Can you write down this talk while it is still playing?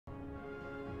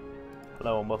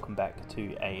Hello and welcome back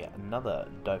to another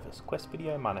Dofus quest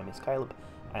video. My name is Caleb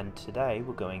and today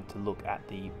we're going to look at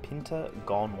the Pinta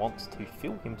wants to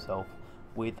fill himself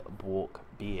with Bwork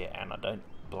beer, and I don't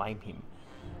blame him.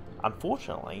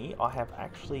 Unfortunately, I have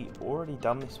actually already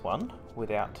done this one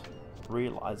without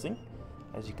realizing.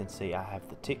 As you can see, I have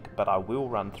the tick, but I will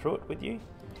run through it with you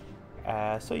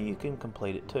so you can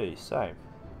complete it too. So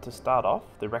to start off,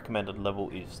 the recommended level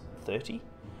is 30.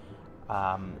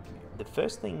 The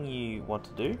first thing you want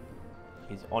to do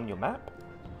is on your map,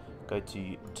 go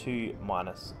to 2 -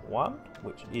 1,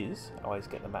 which is, I always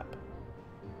get the map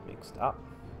mixed up,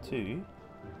 2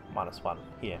 - 1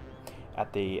 here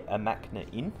at the Amakna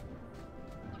Inn,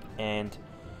 and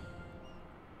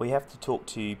we have to talk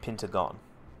to Pentagon,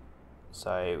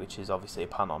 so which is obviously a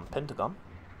pun on Pentagon.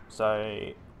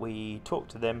 So we talk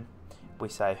to them, we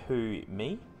say who,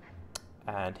 me,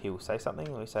 and he will say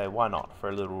something. We say why not, for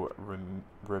a little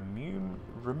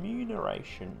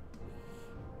remuneration.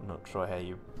 I'm not sure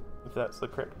if that's the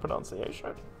correct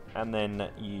pronunciation. And then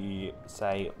you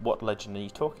say what legend are you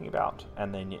talking about,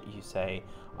 and then you say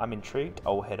I'm intrigued,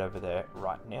 I'll head over there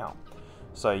right now.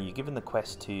 So you're given the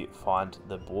quest to find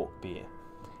the Bwork beer.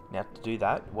 Now to do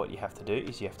that, what you have to do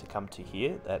is you have to come to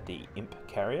here at the Imp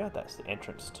Carrier. That's the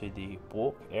entrance to the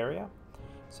Bwork area.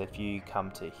 So if you come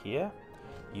to here,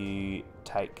 you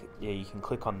can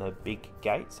click on the big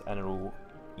gates and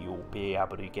you'll be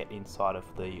able to get inside of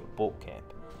the Bwork camp.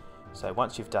 So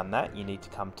once you've done that, you need to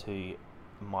come to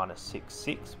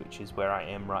 -66, which is where I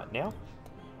am right now,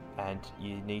 and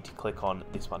you need to click on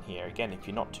this one here. Again, if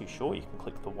you're not too sure, you can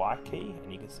click the Y key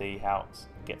and you can see how it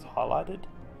gets highlighted.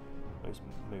 I'll just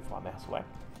move my mouse away.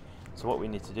 So what we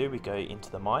need to do, we go into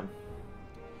the mine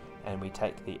and we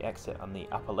take the exit on the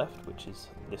upper left, which is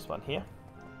this one here.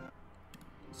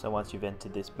 So once you've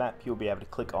entered this map, you'll be able to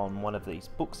click on one of these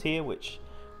books here, which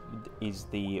is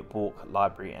the Bwork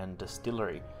Library and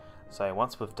Distillery. So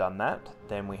once we've done that,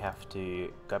 then we have to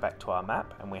go back to our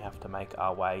map and we have to make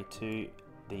our way to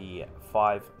the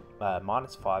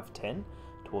 -510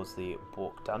 towards the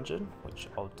Bwork dungeon, which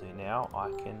I'll do now.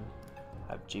 I can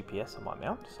have GPS on my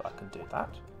mount, so I can do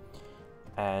that.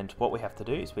 And what we have to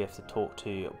do is we have to talk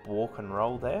to Bwork and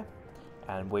Roll there,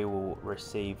 and we will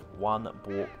receive 1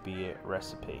 Bwork beer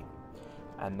recipe.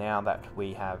 And now that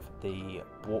we have the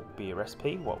Bwork beer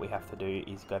recipe, what we have to do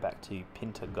is go back to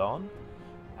Pinta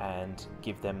and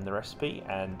give them the recipe,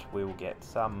 and we will get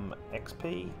some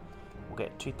XP. We'll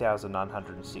get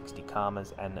 2,960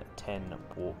 karmas and 10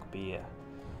 Bwork beer.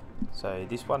 So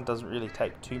this one doesn't really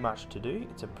take too much to do.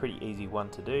 It's a pretty easy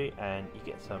one to do, and you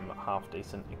get some half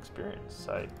decent experience.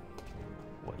 So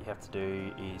what you have to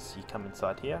do is you come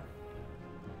inside here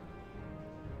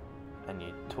and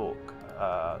you talk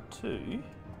to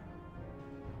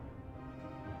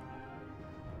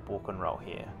Bwork and Roll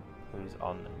here, who's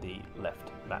on the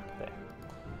left map there.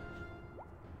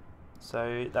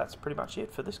 So that's pretty much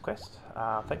it for this quest.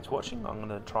 Thanks for watching. I'm going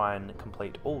to try and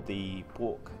complete all the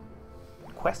Bwork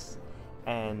quests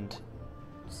and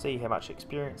see how much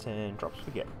experience and drops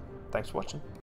we get. Thanks for watching.